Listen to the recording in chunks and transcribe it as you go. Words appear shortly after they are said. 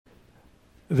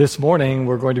This morning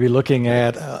we're going to be looking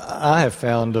at, I have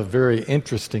found a very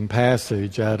interesting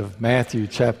passage out of Matthew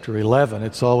chapter 11.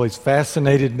 It's always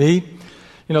fascinated me.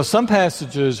 You know, some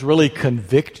passages really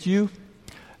convict you,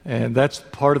 and that's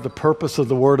part of the purpose of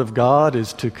the Word of God,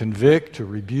 is to convict, to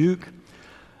rebuke.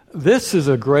 This is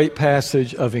a great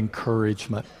passage of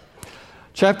encouragement.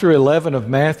 Chapter 11 of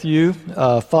Matthew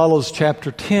follows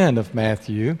chapter 10 of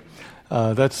Matthew.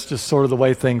 That's just sort of the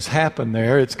way things happen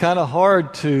there. It's kind of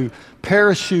hard to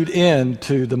parachute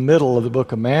into the middle of the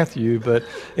book of Matthew, but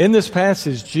in this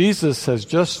passage, Jesus has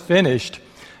just finished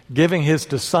giving his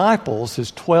disciples,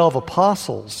 his 12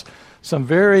 apostles, some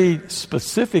very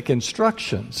specific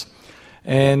instructions.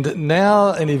 And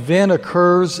now an event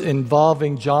occurs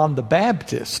involving John the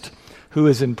Baptist, who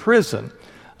is in prison.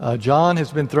 John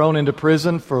has been thrown into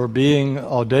prison for being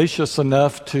audacious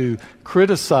enough to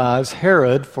criticize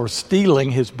Herod for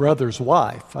stealing his brother's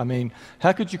wife. I mean,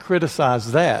 how could you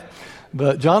criticize that?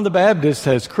 But John the Baptist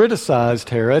has criticized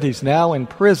Herod. He's now in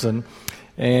prison.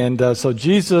 And so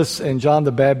Jesus and John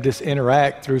the Baptist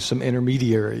interact through some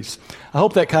intermediaries. I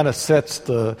hope that kind of sets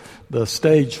the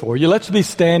stage for you. Let's be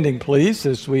standing, please,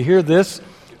 as we hear this,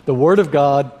 the Word of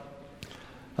God,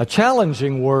 a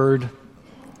challenging word,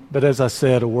 but as I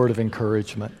said, a word of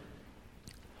encouragement.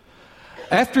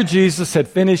 After Jesus had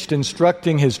finished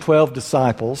instructing his 12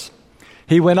 disciples,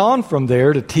 he went on from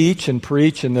there to teach and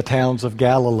preach in the towns of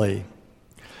Galilee.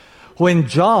 When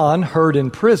John heard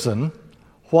in prison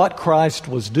what Christ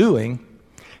was doing,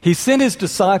 he sent his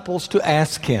disciples to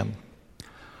ask him,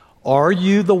 "Are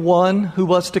you the one who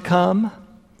was to come,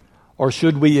 or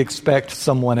should we expect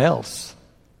someone else?"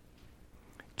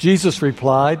 Jesus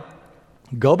replied,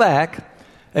 "Go back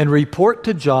and report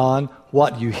to John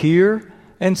what you hear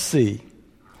and see.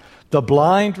 The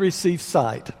blind receive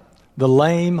sight, the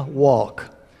lame walk,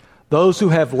 those who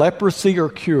have leprosy are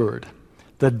cured,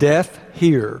 the deaf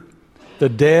hear, the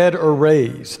dead are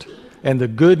raised, and the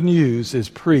good news is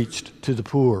preached to the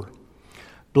poor.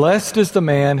 Blessed is the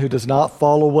man who does not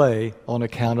fall away on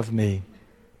account of me."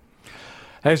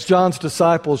 As John's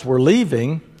disciples were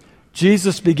leaving,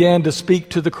 Jesus began to speak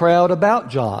to the crowd about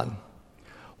John.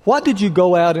 "What did you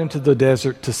go out into the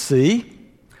desert to see?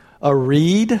 A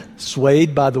reed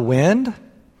swayed by the wind?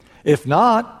 If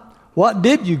not, what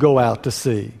did you go out to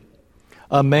see?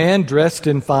 A man dressed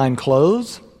in fine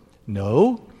clothes?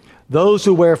 No. Those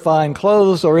who wear fine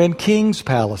clothes are in kings'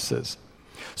 palaces.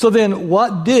 So then,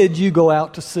 what did you go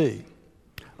out to see?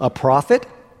 A prophet?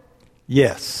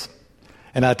 Yes.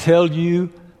 And I tell you,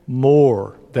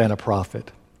 more than a prophet.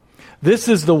 This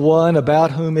is the one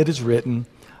about whom it is written,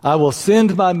 'I will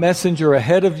send my messenger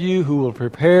ahead of you who will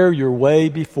prepare your way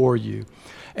before you.'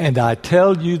 And I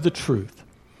tell you the truth.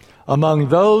 Among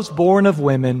those born of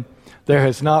women, there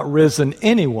has not risen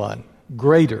anyone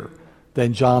greater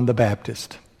than John the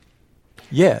Baptist.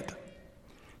 Yet,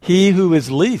 he who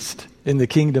is least in the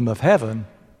kingdom of heaven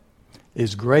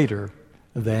is greater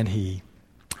than he."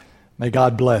 May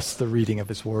God bless the reading of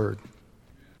his word.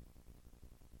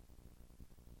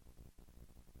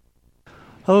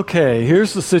 Okay,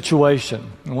 here's the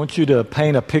situation. I want you to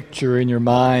paint a picture in your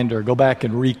mind or go back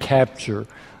and recapture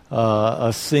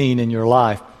a scene in your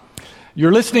life.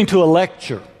 You're listening to a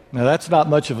lecture. Now, that's not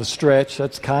much of a stretch.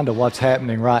 That's kind of what's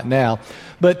happening right now.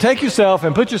 But take yourself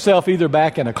and put yourself either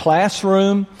back in a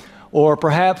classroom or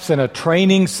perhaps in a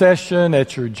training session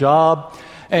at your job,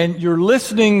 and you're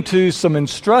listening to some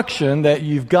instruction that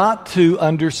you've got to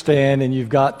understand and you've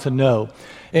got to know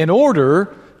in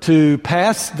order to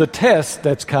pass the test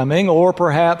that's coming, or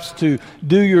perhaps to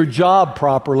do your job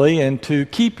properly and to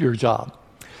keep your job.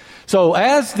 So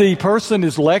as the person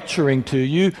is lecturing to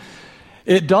you,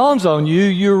 it dawns on you,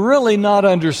 you're really not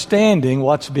understanding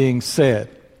what's being said.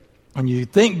 And you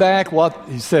think back what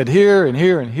he said here and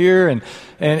here and here, and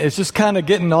it's just kind of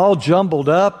getting all jumbled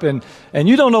up, and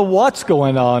you don't know what's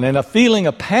going on, and a feeling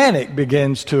of panic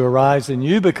begins to arise in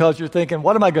you because you're thinking,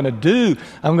 what am I going to do?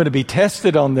 I'm going to be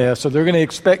tested on this, or they're going to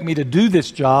expect me to do this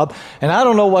job, and I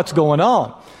don't know what's going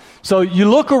on. So you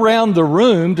look around the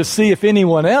room to see if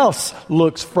anyone else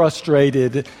looks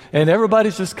frustrated, and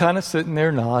everybody's just kind of sitting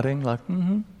there nodding like,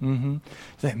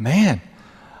 Think, man,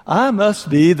 I must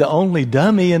be the only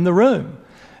dummy in the room.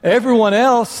 Everyone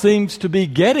else seems to be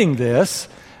getting this,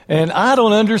 and I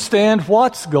don't understand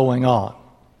what's going on.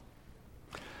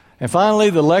 And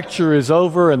finally, the lecture is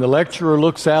over, and the lecturer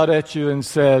looks out at you and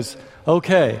says,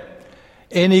 "Okay,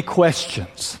 any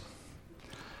questions?"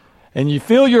 And you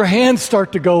feel your hands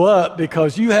start to go up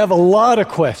because you have a lot of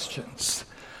questions.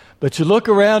 But you look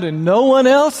around and no one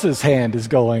else's hand is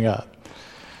going up.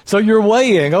 So you're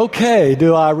weighing, okay,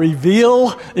 do I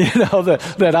reveal,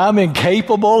 that I'm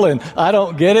incapable and I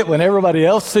don't get it when everybody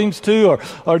else seems to,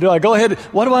 or do I go ahead,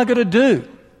 what am I going to do?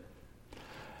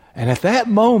 And at that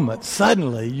moment,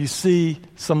 suddenly you see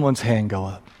someone's hand go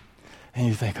up and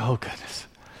you think, oh goodness,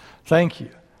 thank you.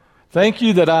 Thank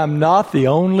you that I'm not the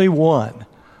only one.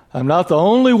 I'm not the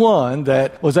only one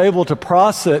that wasn't able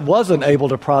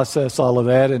to process all of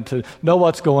that and to know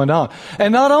what's going on.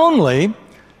 And not only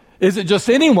is it just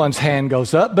anyone's hand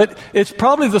goes up, but it's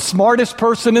probably the smartest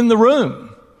person in the room.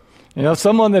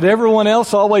 Someone that everyone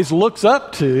else always looks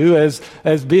up to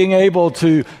as being able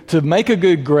to make a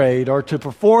good grade or to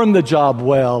perform the job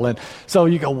well. And so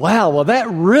you go, wow, well, that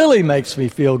really makes me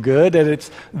feel good that it's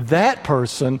that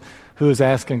person who is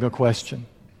asking a question.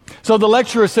 So the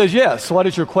lecturer says, yes, what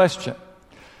is your question?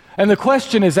 And the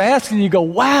question is asked, and you go,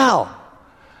 wow,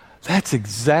 that's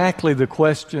exactly the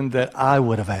question that I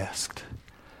would have asked.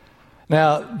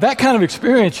 Now, that kind of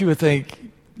experience, you would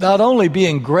think, not only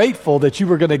being grateful that you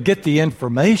were going to get the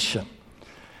information,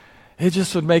 it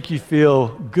just would make you feel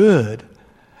good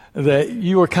that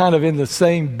you were kind of in the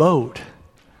same boat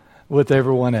with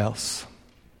everyone else.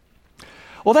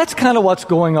 Well, that's kind of what's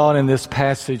going on in this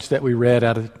passage that we read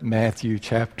out of Matthew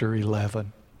chapter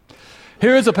 11.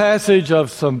 Here is a passage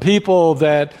of some people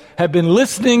that have been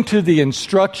listening to the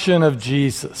instruction of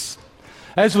Jesus.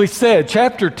 As we said,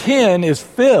 chapter 10 is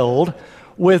filled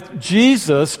with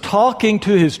Jesus talking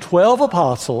to his 12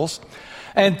 apostles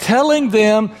and telling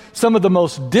them some of the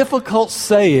most difficult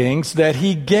sayings that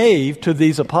he gave to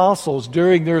these apostles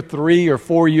during their 3 or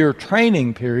 4 year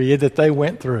training period that they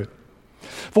went through.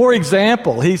 For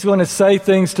example, he's going to say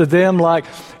things to them like,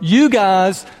 you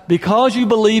guys, because you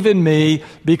believe in me,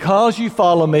 because you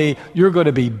follow me, you're going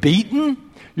to be beaten,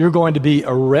 you're going to be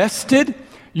arrested,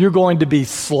 you're going to be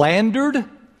slandered.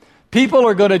 People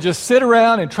are going to just sit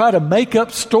around and try to make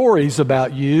up stories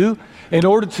about you in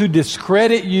order to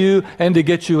discredit you and to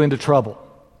get you into trouble.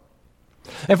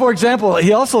 And for example,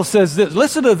 he also says this,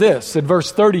 listen to this in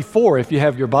verse 34, if you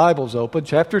have your Bibles open,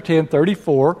 chapter 10,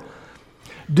 34.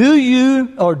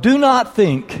 Do not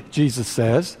think, Jesus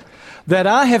says, that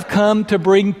I have come to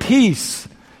bring peace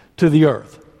to the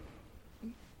earth.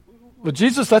 Well,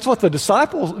 Jesus, that's what the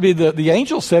disciples, the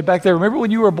angels said back there. Remember when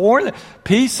you were born?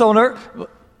 Peace on earth.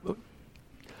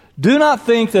 Do not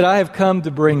think that I have come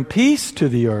to bring peace to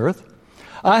the earth.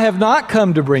 I have not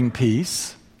come to bring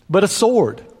peace, but a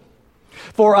sword.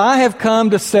 For I have come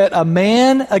to set a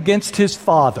man against his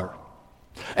father,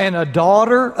 and a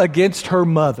daughter against her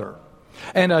mother,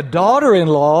 and a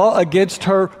daughter-in-law against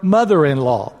her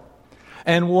mother-in-law.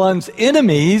 And one's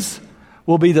enemies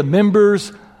will be the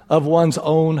members of one's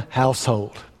own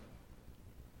household.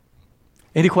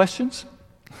 Any questions?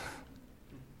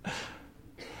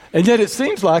 And yet it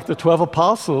seems like the 12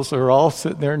 apostles are all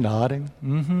sitting there nodding.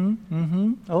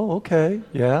 Oh, okay.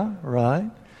 Yeah, right.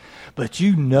 But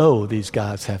these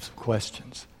guys have some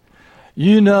questions.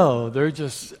 They're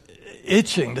just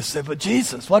itching to say, but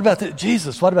Jesus, what about that?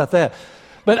 Jesus, what about that?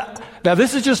 But now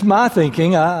this is just my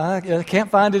thinking. I can't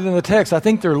find it in the text. I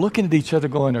think they're looking at each other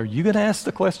going, are you going to ask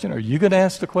the question? Are you going to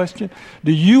ask the question?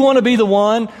 Do you want to be the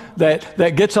one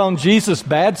that gets on Jesus'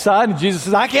 bad side? And Jesus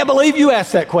says, I can't believe you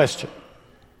asked that question.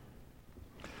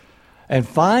 And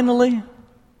finally,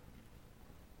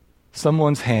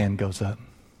 someone's hand goes up.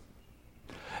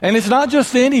 And it's not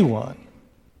just anyone,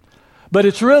 but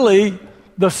it's really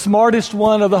the smartest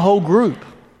one of the whole group.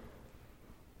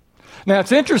 Now,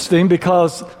 it's interesting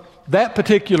because that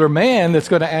particular man that's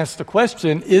going to ask the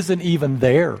question isn't even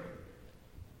there.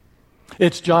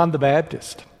 It's John the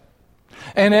Baptist.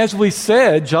 And as we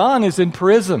said, John is in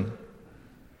prison.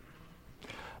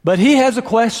 But he has a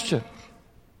question.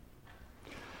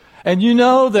 And you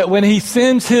know that when he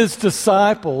sends his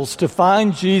disciples to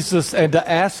find Jesus and to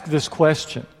ask this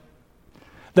question,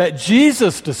 that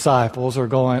Jesus' disciples are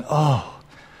going, oh,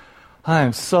 I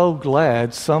am so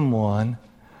glad someone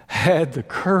had the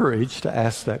courage to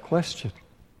ask that question.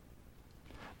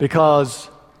 Because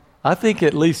I think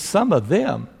at least some of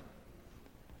them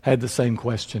had the same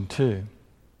question too.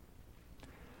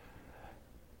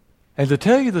 And to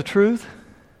tell you the truth,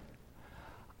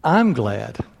 I'm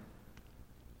glad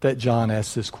that John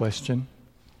asked this question,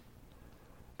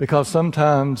 because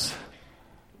sometimes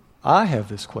I have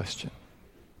this question.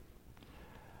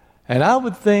 And I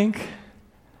would think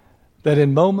that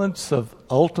in moments of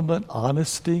ultimate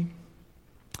honesty,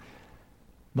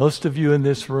 most of you in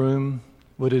this room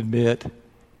would admit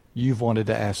you've wanted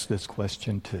to ask this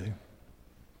question too.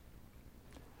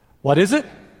 What is it?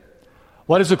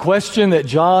 What is the question that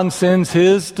John sends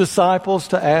his disciples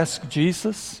to ask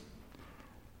Jesus?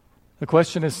 The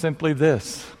question is simply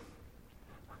this: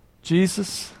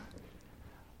 Jesus,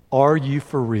 are you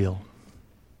for real?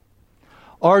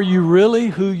 Are you really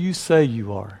who you say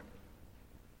you are?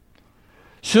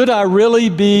 Should I really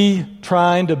be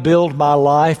trying to build my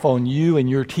life on you and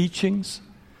your teachings?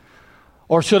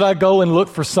 Or should I go and look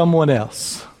for someone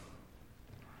else?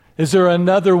 Is there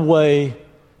another way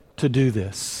to do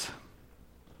this?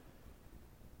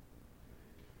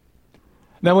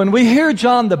 Now, when we hear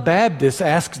John the Baptist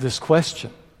ask this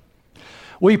question,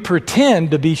 we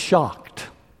pretend to be shocked.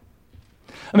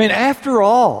 I mean, after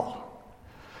all,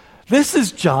 this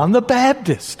is John the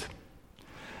Baptist.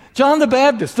 John the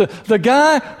Baptist, the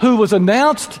guy who was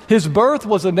announced, his birth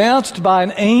was announced by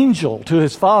an angel to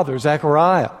his father,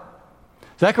 Zechariah.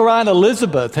 Zechariah and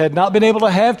Elizabeth had not been able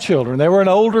to have children. They were an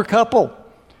older couple,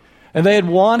 and they had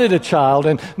wanted a child.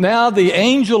 And now the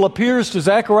angel appears to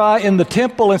Zechariah in the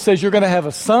temple and says, you're going to have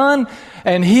a son,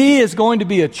 and he is going to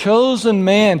be a chosen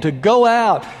man to go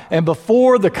out and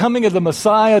before the coming of the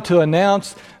Messiah to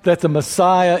announce that the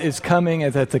Messiah is coming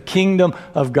and that the kingdom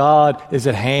of God is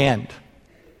at hand.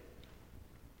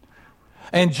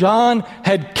 And John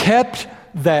had kept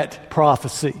that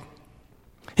prophecy.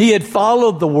 He had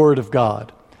followed the word of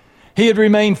God. He had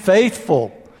remained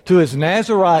faithful to his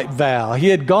Nazirite vow. He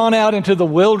had gone out into the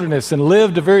wilderness and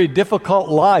lived a very difficult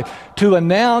life to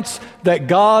announce that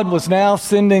God was now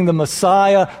sending the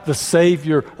Messiah, the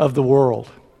Savior of the world.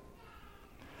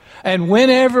 And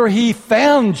whenever he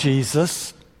found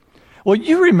Jesus, well,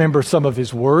 you remember some of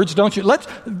his words, don't you? Let's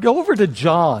go over to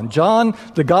John. John,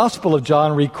 the Gospel of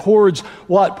John, records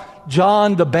what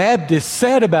John the Baptist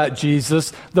said about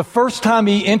Jesus the first time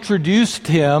he introduced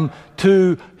him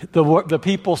to the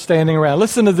people standing around.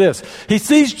 Listen to this. He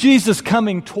sees Jesus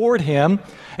coming toward him,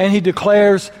 and he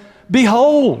declares,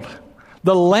 "Behold,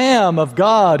 the Lamb of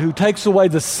God who takes away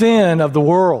the sin of the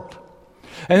world."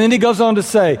 And then he goes on to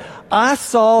say, "I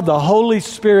saw the Holy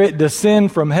Spirit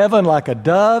descend from heaven like a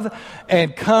dove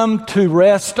and come to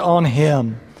rest on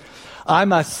him. I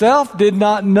myself did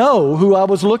not know who I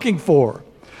was looking for,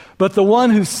 but the one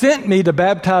who sent me to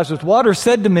baptize with water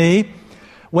said to me,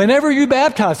 whenever you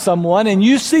baptize someone and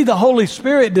you see the Holy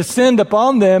Spirit descend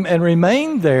upon them and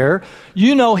remain there,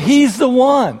 you know he's the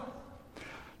one.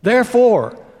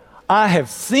 Therefore, I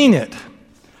have seen it.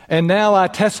 And now I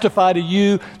testify to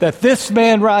you that this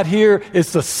man right here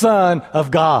is the Son of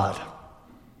God."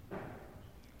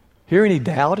 Hear any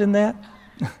doubt in that?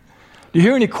 Do you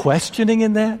hear any questioning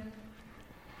in that?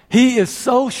 He is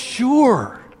so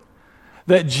sure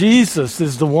that Jesus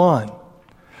is the one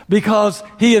because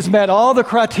he has met all the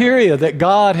criteria that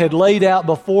God had laid out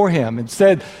before him and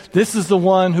said, this is the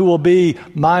one who will be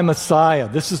my Messiah.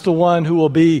 This is the one who will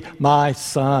be my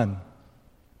Son.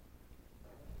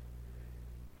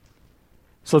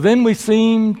 So then we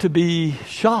seem to be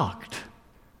shocked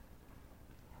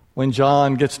when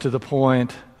John gets to the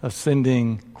point of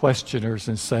sending questioners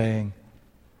and saying,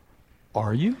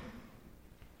 "Are you?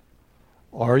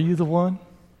 Are you the one?"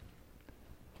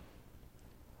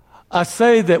 I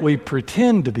say that we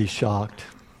pretend to be shocked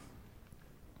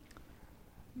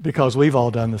because we've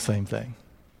all done the same thing.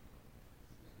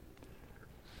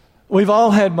 We've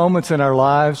all had moments in our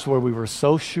lives where we were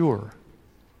so sure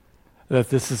that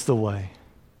this is the way.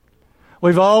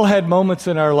 We've all had moments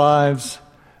in our lives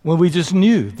when we just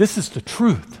knew this is the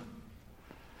truth.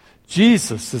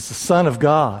 Jesus is the Son of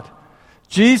God.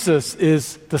 Jesus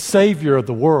is the Savior of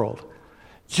the world.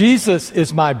 Jesus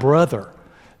is my brother.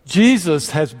 Jesus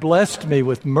has blessed me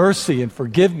with mercy and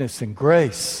forgiveness and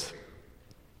grace.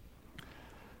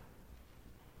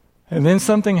 And then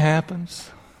something happens.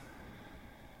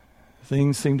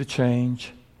 Things seem to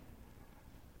change.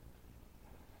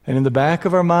 And in the back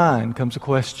of our mind comes a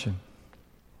question.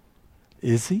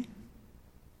 Is he?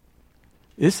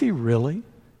 Is he really?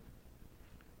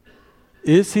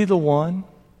 Is he the one?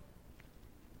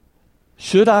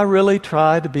 Should I really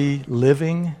try to be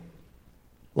living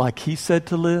like he said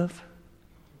to live?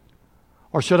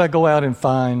 Or should I go out and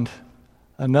find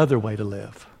another way to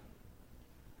live?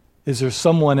 Is there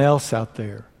someone else out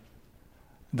there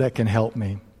that can help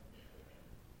me?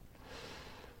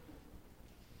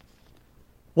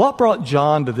 What brought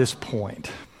John to this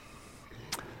point?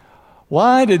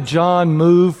 Why did John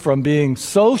move from being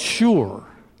so sure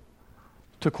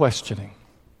to questioning?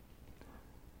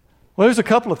 Well, there's a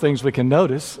couple of things we can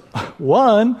notice.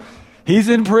 One, he's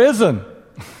in prison.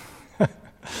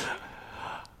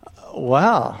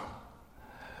 Wow.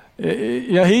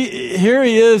 You know, here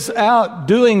he is out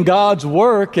doing God's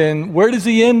work, and where does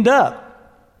he end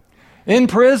up? In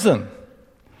prison.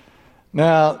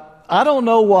 Now, I don't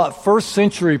know what first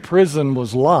century prison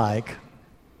was like,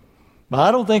 but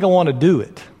I don't think I want to do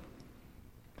it.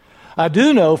 I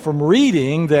do know from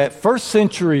reading that first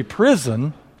century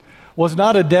prison was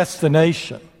not a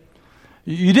destination.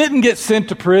 You didn't get sent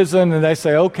to prison and they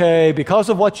say, okay, because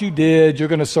of what you did, you're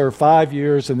going to serve 5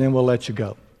 years and then we'll let you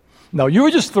go. No, you were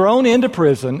just thrown into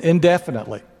prison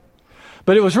indefinitely.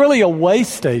 But it was really a way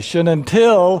station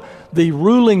until the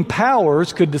ruling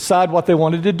powers could decide what they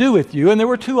wanted to do with you. And there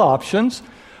were two options.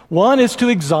 One is to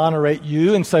exonerate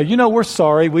you and say, we're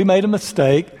sorry, we made a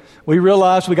mistake. We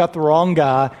realized we got the wrong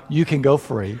guy. You can go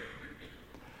free.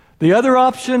 The other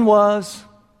option was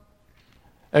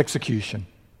execution.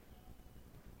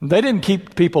 They didn't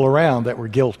keep people around that were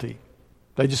guilty.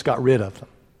 They just got rid of them.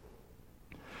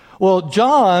 Well,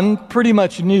 John pretty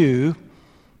much knew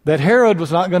that Herod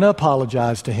was not going to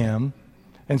apologize to him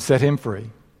and set him free.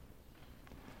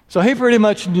 So he pretty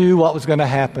much knew what was going to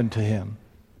happen to him,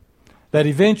 that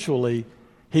eventually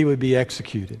he would be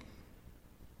executed.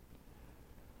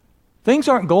 Things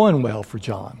aren't going well for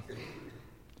John.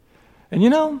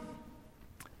 And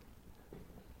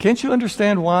can't you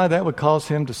understand why that would cause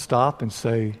him to stop and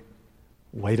say,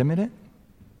 wait a minute?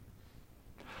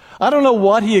 I don't know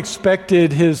what he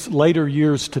expected his later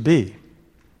years to be.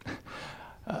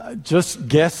 Just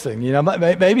guessing.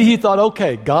 Maybe he thought,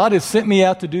 okay, God has sent me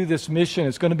out to do this mission.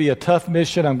 It's going to be a tough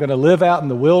mission. I'm going to live out in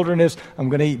the wilderness. I'm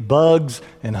going to eat bugs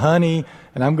and honey,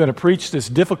 and I'm going to preach this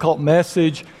difficult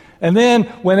message. And then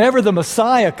whenever the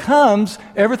Messiah comes,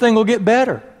 everything will get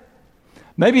better.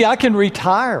 Maybe I can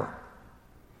retire.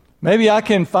 Maybe I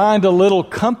can find a little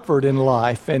comfort in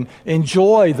life and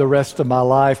enjoy the rest of my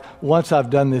life once I've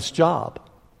done this job.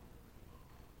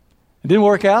 It didn't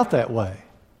work out that way.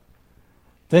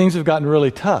 Things have gotten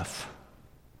really tough.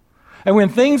 And when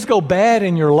things go bad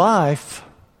in your life,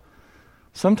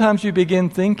 sometimes you begin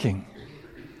thinking,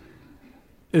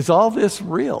 is all this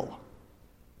real?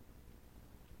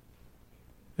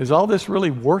 Is all this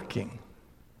really working?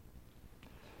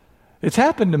 It's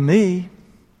happened to me.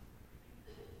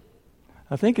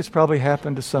 I think it's probably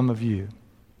happened to some of you.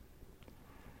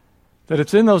 That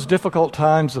it's in those difficult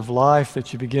times of life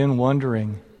that you begin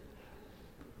wondering,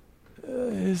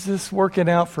 is this working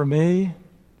out for me?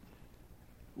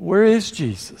 Where is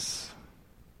Jesus?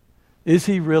 Is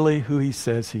he really who he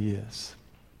says he is?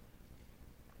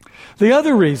 The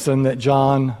other reason that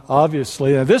John,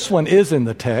 obviously, now this one is in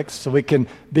the text, so we can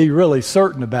be really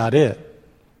certain about it.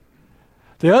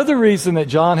 The other reason that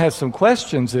John has some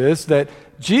questions is that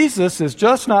Jesus is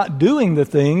just not doing the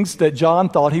things that John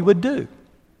thought he would do.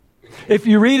 If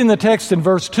you read in the text in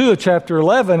verse 2 of chapter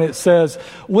 11, it says,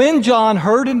 when John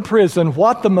heard in prison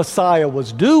what the Messiah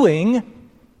was doing,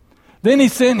 then he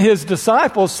sent his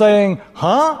disciples saying,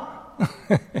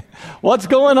 what's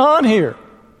going on here?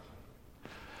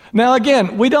 Now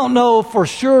again, we don't know for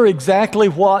sure exactly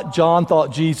what John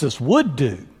thought Jesus would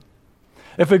do.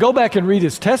 If we go back and read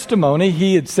his testimony,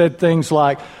 he had said things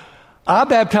like, I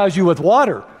baptize you with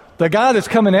water. The guy that's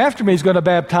coming after me is going to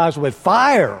baptize with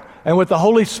fire and with the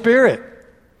Holy Spirit.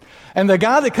 And the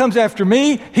guy that comes after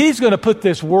me, he's going to put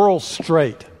this world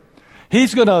straight.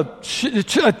 He's going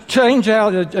to change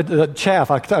out the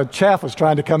chaff. Chaff was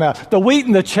trying to come out. The wheat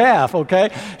and the chaff, okay?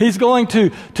 He's going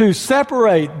to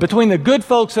separate between the good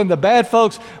folks and the bad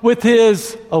folks with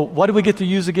his, what do we get to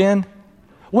use again?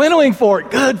 Winnowing fork.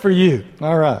 Good for you.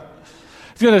 All right.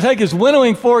 He's going to take his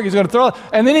winnowing fork, he's going to throw it,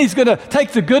 and then he's going to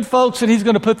take the good folks and he's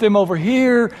going to put them over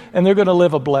here, and they're going to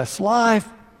live a blessed life.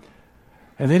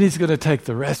 And then he's going to take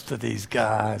the rest of these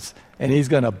guys and he's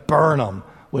going to burn them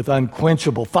with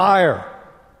unquenchable fire.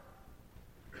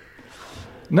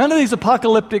 None of these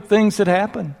apocalyptic things had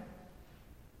happened.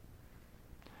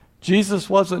 Jesus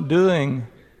wasn't doing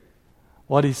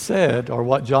what he said or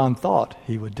what John thought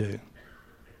he would do.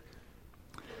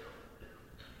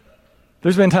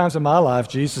 There's been times in my life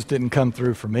Jesus didn't come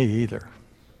through for me either.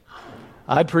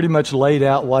 I'd pretty much laid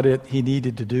out what he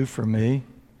needed to do for me,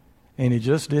 and he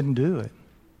just didn't do it.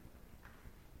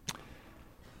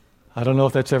 I don't know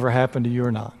if that's ever happened to you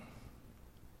or not.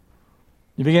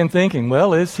 You begin thinking,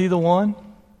 well, is he the one?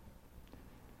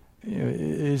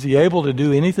 Is he able to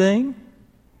do anything?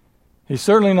 He's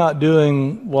certainly not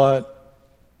doing what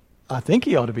I think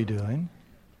he ought to be doing.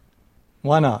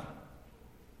 Why not?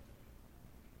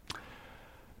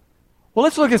 Well,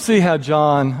 let's look and see how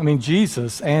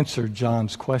Jesus answered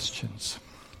John's questions.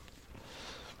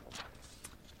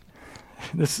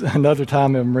 This is another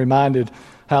time I'm reminded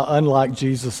how unlike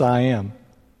Jesus I am,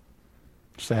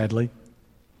 sadly.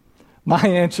 My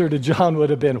answer to John would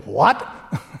have been, what?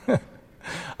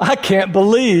 I can't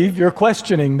believe you're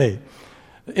questioning me.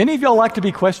 Any of y'all like to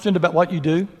be questioned about what you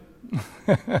do?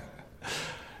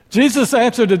 Jesus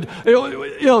answered,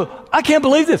 I can't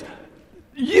believe this.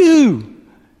 You,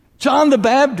 John the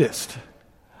Baptist,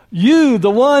 you, the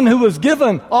one who was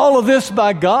given all of this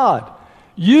by God.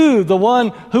 You, the one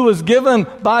who was given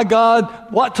by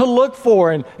God what to look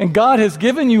for, and God has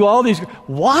given you all these.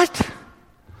 What?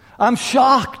 I'm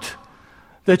shocked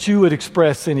that you would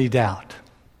express any doubt.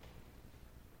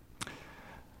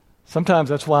 Sometimes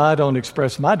that's why I don't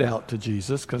express my doubt to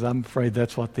Jesus, because I'm afraid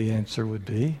that's what the answer would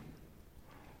be.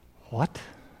 What?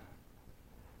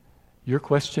 You're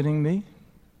questioning me?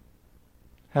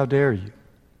 How dare you?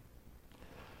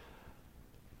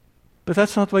 But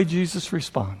that's not the way Jesus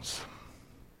responds.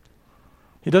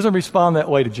 He doesn't respond that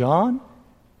way to John.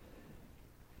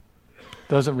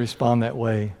 Doesn't respond that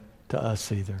way to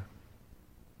us either.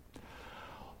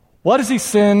 What does he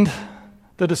send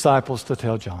the disciples to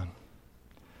tell John?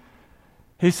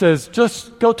 He says,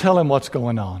 just go tell him what's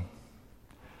going on.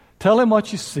 Tell him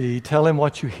what you see. Tell him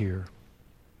what you hear.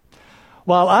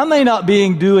 While I may not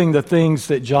be doing the things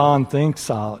that John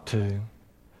thinks I ought to,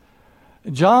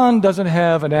 John doesn't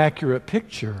have an accurate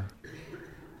picture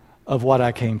of what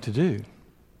I came to do.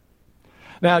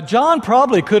 Now, John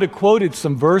probably could have quoted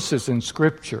some verses in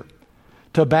Scripture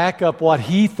to back up what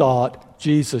he thought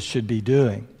Jesus should be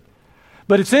doing.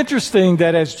 But it's interesting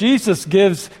that as Jesus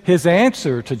gives his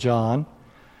answer to John,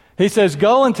 he says,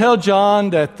 go and tell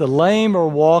John that the lame are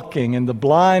walking, and the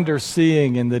blind are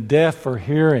seeing, and the deaf are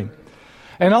hearing.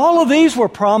 And all of these were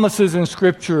promises in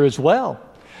Scripture as well.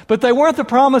 But they weren't the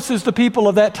promises the people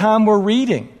of that time were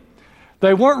reading.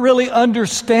 They weren't really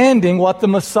understanding what the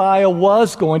Messiah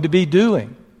was going to be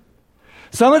doing.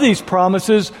 Some of these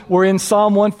promises were in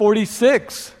Psalm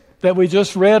 146 that we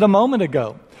just read a moment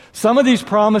ago. Some of these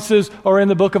promises are in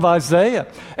the book of Isaiah.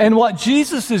 And what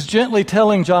Jesus is gently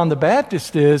telling John the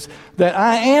Baptist is that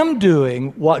I am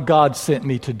doing what God sent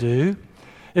me to do.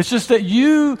 It's just that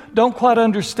you don't quite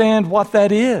understand what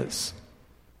that is.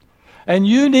 And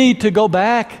you need to go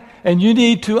back and you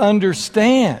need to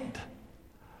understand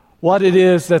what it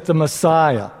is that the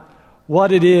Messiah,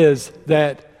 what it is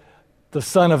that the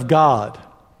Son of God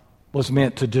was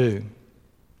meant to do.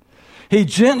 He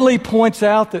gently points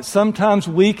out that sometimes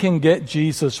we can get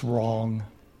Jesus wrong.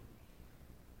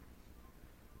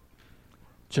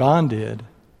 John did,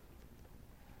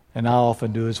 and I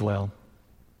often do as well.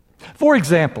 For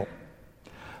example,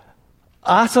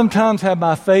 I sometimes have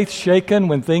my faith shaken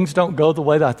when things don't go the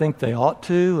way that I think they ought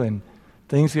to, and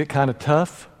things get kind of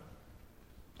tough.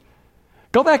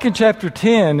 Go back in chapter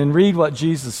 10 and read what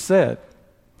Jesus said.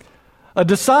 A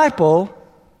disciple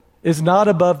is not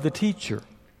above the teacher,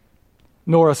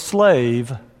 nor a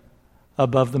slave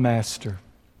above the master.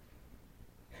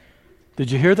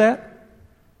 Did you hear that?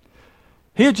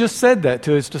 He had just said that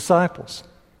to his disciples.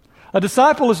 A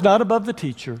disciple is not above the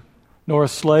teacher, nor a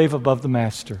slave above the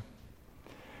master.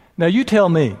 Now you tell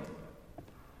me,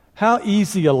 how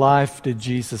easy a life did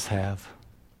Jesus have?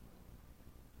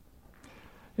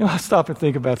 You know, I stop and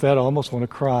think about that. I almost want to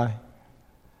cry.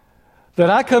 That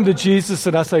I come to Jesus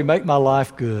and I say, make my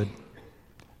life good.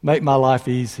 Make my life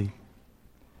easy.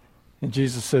 And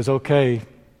Jesus says, okay,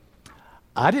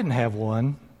 I didn't have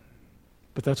one,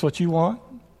 but that's what you want?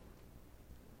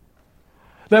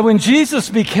 That when Jesus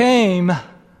became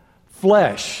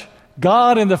flesh,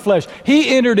 God in the flesh,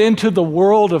 He entered into the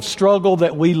world of struggle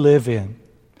that we live in.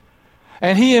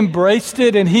 And He embraced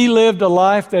it, and He lived a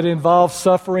life that involved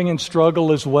suffering and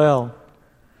struggle as well.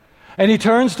 And He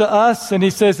turns to us and He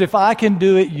says, if I can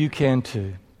do it, you can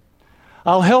too.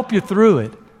 I'll help you through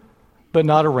it, but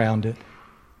not around it.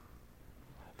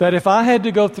 That if I had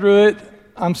to go through it,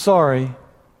 I'm sorry,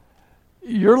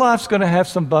 your life's going to have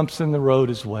some bumps in the road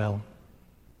as well.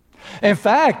 In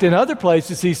fact, in other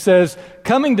places, He says,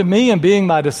 coming to me and being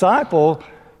my disciple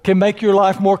can make your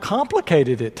life more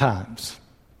complicated at times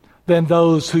than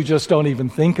those who just don't even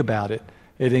think about it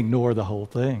and ignore the whole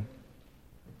thing.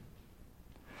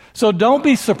 So don't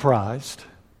be surprised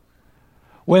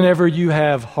whenever you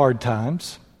have hard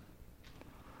times.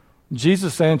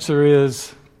 Jesus' answer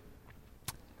is,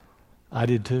 I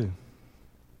did too.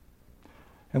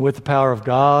 And with the power of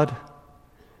God,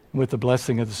 and with the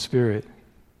blessing of the Spirit,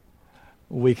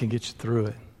 we can get you through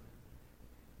it.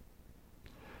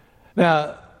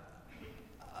 Now,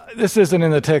 this isn't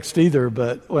in the text either,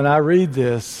 but when I read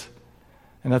this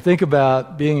and I think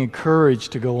about being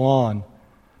encouraged to go on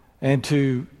and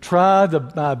to try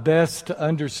my best to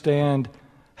understand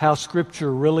how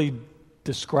Scripture really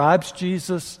describes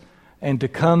Jesus and to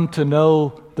come to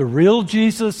know the real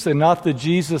Jesus and not the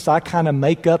Jesus I kind of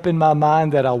make up in my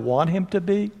mind that I want Him to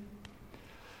be.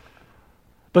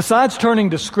 Besides turning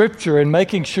to Scripture and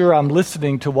making sure I'm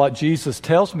listening to what Jesus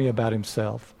tells me about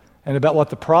Himself and about what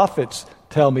the prophets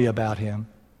tell me about Him,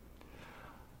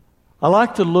 I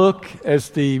like to look, as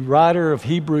the writer of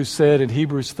Hebrews said in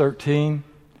Hebrews 13,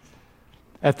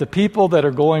 at the people that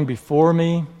are going before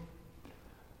me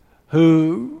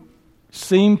who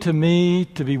seem to me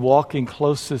to be walking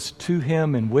closest to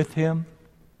Him and with Him,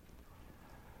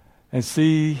 and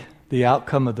see the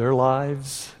outcome of their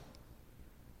lives,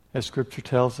 as Scripture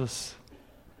tells us,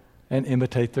 and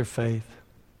imitate their faith.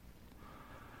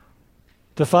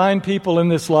 To find people in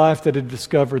this life that have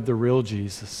discovered the real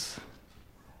Jesus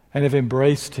and have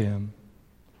embraced Him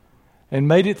and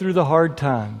made it through the hard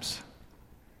times,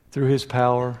 through His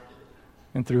power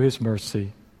and through His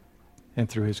mercy and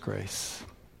through His grace.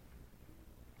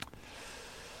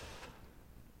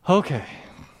 Okay,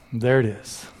 there it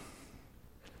is.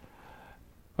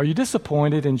 Are you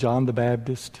disappointed in John the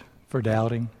Baptist for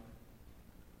doubting?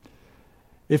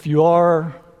 If you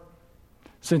are,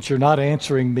 since you're not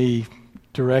answering me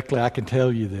directly, I can tell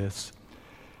you this.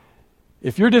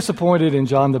 If you're disappointed in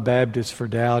John the Baptist for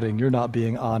doubting, you're not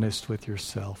being honest with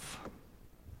yourself,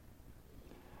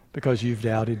 because you've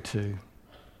doubted too.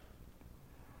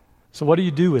 So what do you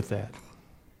do with that?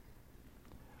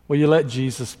 Well, you let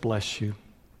Jesus bless you.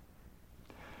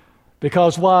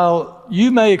 Because while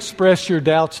you may express your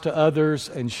doubts to others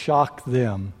and shock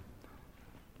them,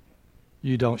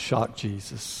 you don't shock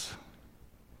Jesus.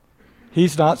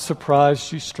 He's not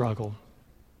surprised you struggle.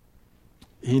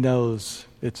 He knows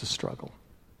it's a struggle.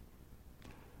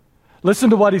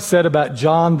 Listen to what he said about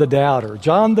John the doubter,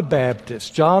 John the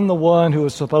Baptist, John the one who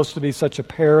was supposed to be such a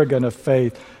paragon of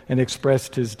faith and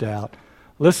expressed his doubt.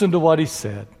 Listen to what he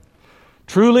said.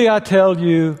 Truly I tell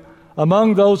you,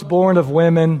 among those born of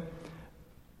women,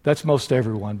 that's most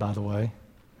everyone, by the way,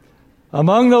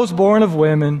 among those born of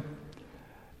women,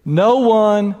 no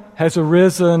one has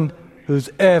arisen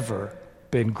who's ever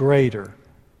been greater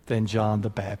than John the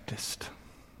Baptist.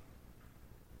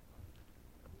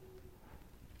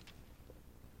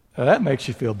 Now, that makes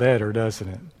you feel better, doesn't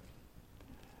it?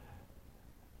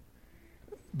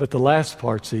 But the last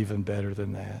part's even better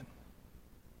than that.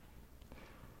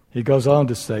 He goes on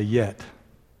to say, yet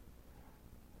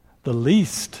the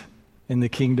least in the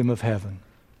kingdom of heaven.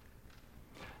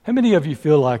 How many of you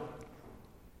feel like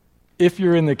if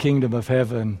you're in the kingdom of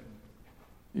heaven,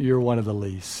 you're one of the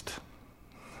least?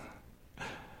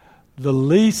 The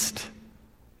least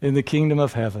in the kingdom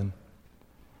of heaven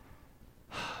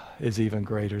is even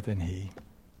greater than he.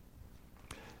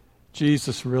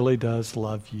 Jesus really does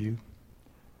love you.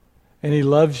 And he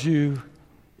loves you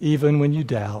even when you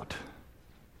doubt.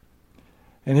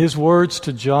 And his words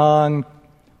to John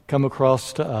come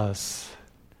across to us.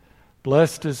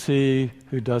 Blessed is he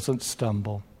who doesn't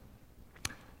stumble.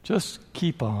 Just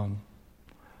keep on.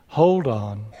 Hold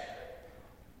on.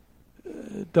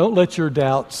 Don't let your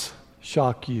doubts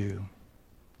shock you,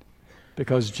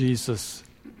 because Jesus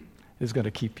is going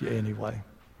to keep you anyway.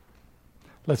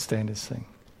 Let's stand and sing.